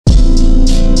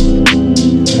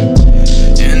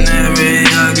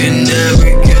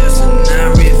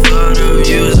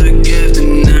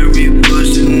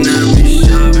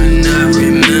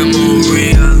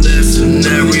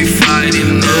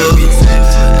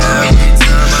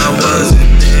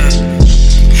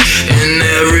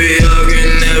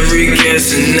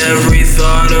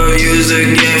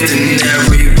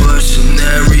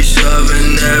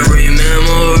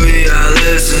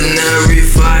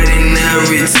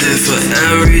there for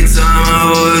every time I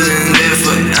wasn't there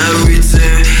for every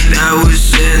tear that was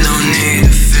shed, no need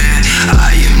to fear.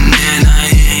 I am in, I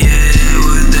ain't yet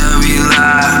with every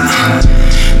lie.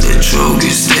 The truth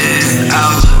is there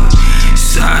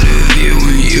outside of you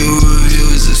when you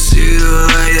refuse to see the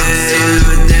light that is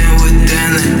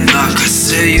within the dark. I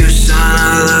see you shine,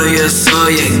 I love your soul,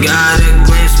 you got a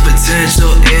glimpse,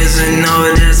 potential isn't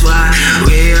no, that's why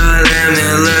we are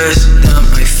limitless.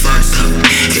 I fucked up,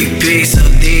 a piece of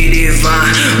the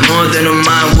divine, more than a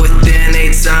mind within a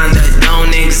time that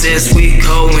don't exist. We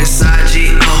coincide,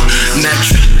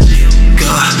 geometrically,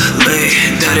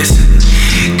 that is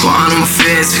quantum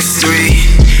physics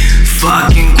 3.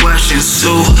 Fucking questions,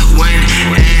 who, when,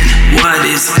 and what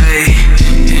is a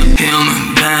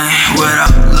human being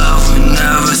without love? We're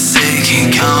never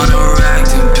seeking,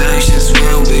 counteracting patience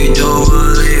when we do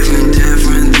believe in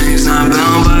different things. Not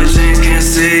bound by chains, can't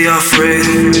see your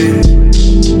freedom.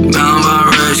 Bound by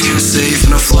rage, can see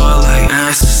from the floor like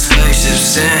answers,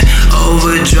 spaceships in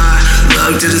overdrive.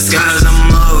 Look to the skies, I'm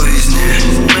always near.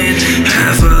 When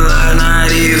half a lot,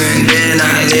 not even dead,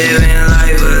 not living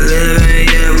life, but living,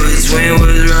 yeah, between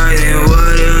what's right and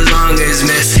what is wrong is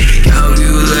missing.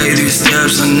 Calculated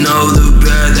steps, I know the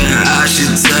path that I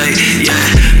should take, yeah.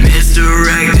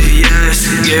 Misdirected, yes,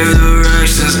 give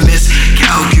directions,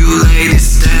 miscalculated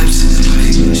steps.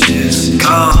 Just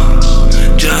go,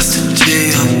 just a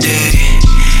G.O.D.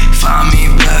 Find me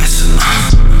best.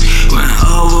 When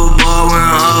overboard, when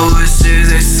overseas,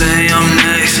 they say I'm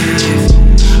next.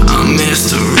 I'm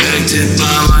misdirected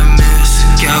by my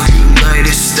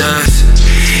miscalculated steps.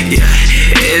 Yeah,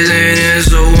 isn't it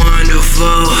so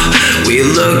wonderful? We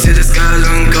look to the skies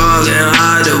and call it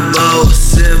audible.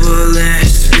 Sibilant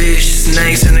speech,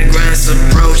 snakes in the grass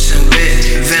approaching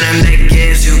bit. Venom that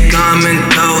gives you common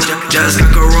cold. Just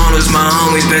got coronas, my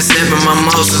homies been sipping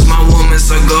mimosas. My woman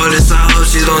so gorgeous, I hope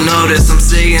she don't notice. I'm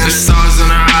seeing the stars in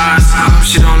her eyes, I hope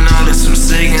she don't notice. I'm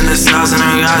seeing the stars in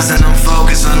her eyes and I'm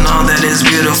focused on all that is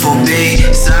beautiful.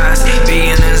 Besides,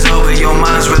 being is over your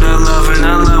mind's with I love, and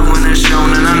I love when it's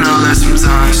shown. And I know that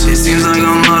sometimes it seems like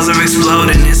our minds are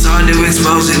exploding. It's hard to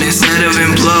expose it instead of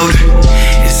imploding.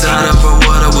 It's out of her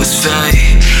water was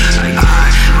fake. I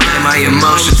gave my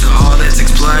emotion to all that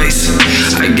takes place.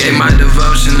 I gave my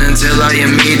devotion until I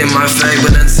am meeting my fate.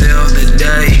 But until the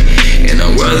day, in a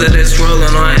world that is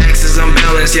rolling on axis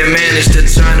unbalanced, yet managed to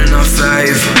turn in our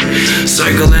favor.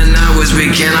 Circling outwards, we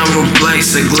cannot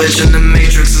replace a glitch in the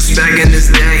matrix. Suspecting this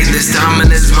day, this time, and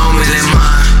this moment in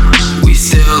mind. We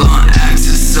still on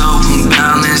axis, so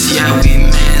unbalanced, yet we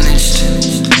managed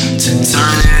to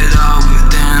turn it all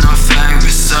within our favor.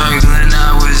 Circling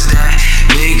outwards that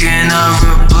we cannot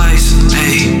replace a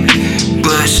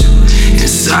glitch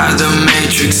inside the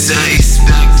matrix. Say,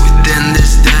 expect within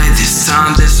this day, this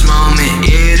time, this moment,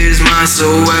 it is mine. So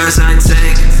as I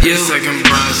take you, second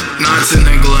prize, not to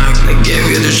neglect. I gave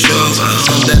you the truth, I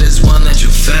hope that it's one that you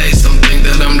face. Don't think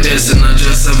that I'm dissing, I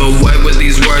just have a way with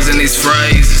these words and these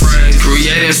phrases.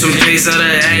 Creating some peace out of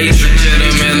hate.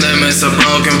 Legitimate limits, a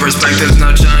broken perspectives,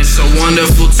 no change. So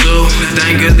wonderful too.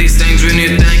 Think of these things when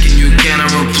you're thinking you cannot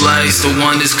replace the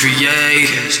one that's created.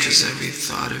 Cause every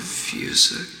thought of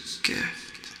you's a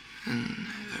gift, and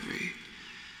every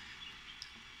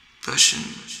pushing.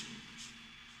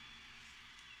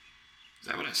 Is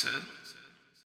that what I said?